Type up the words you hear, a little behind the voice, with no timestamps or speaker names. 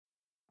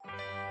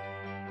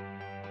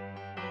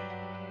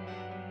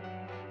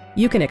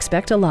You can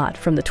expect a lot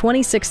from the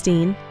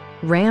 2016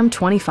 Ram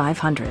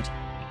 2500.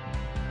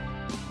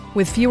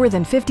 With fewer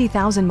than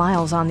 50,000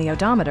 miles on the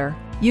odometer,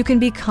 you can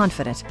be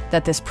confident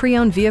that this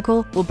pre-owned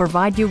vehicle will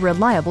provide you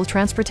reliable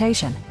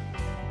transportation.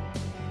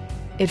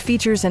 It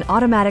features an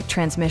automatic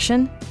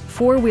transmission,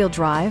 four-wheel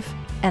drive,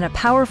 and a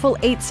powerful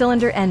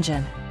 8-cylinder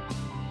engine.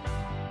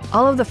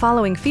 All of the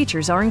following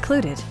features are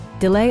included: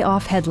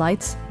 delay-off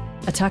headlights,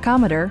 a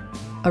tachometer,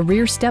 a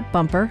rear step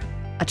bumper,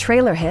 a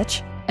trailer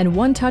hitch, and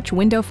one-touch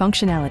window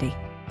functionality.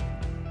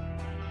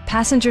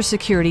 Passenger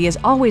security is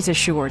always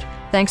assured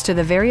thanks to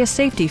the various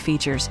safety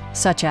features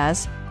such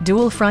as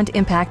dual front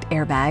impact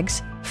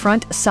airbags,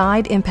 front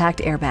side impact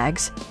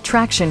airbags,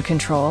 traction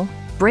control,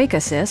 brake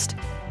assist,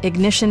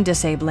 ignition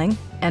disabling,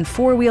 and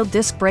four-wheel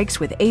disc brakes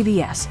with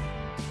ABS.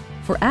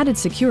 For added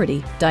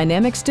security,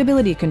 dynamic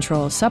stability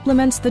control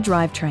supplements the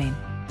drivetrain.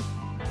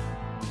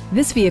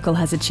 This vehicle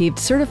has achieved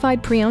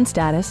certified pre-owned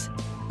status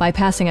by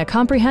passing a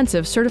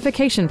comprehensive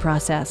certification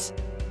process.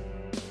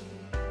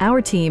 Our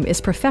team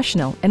is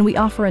professional and we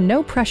offer a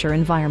no-pressure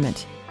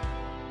environment.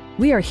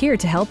 We are here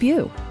to help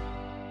you.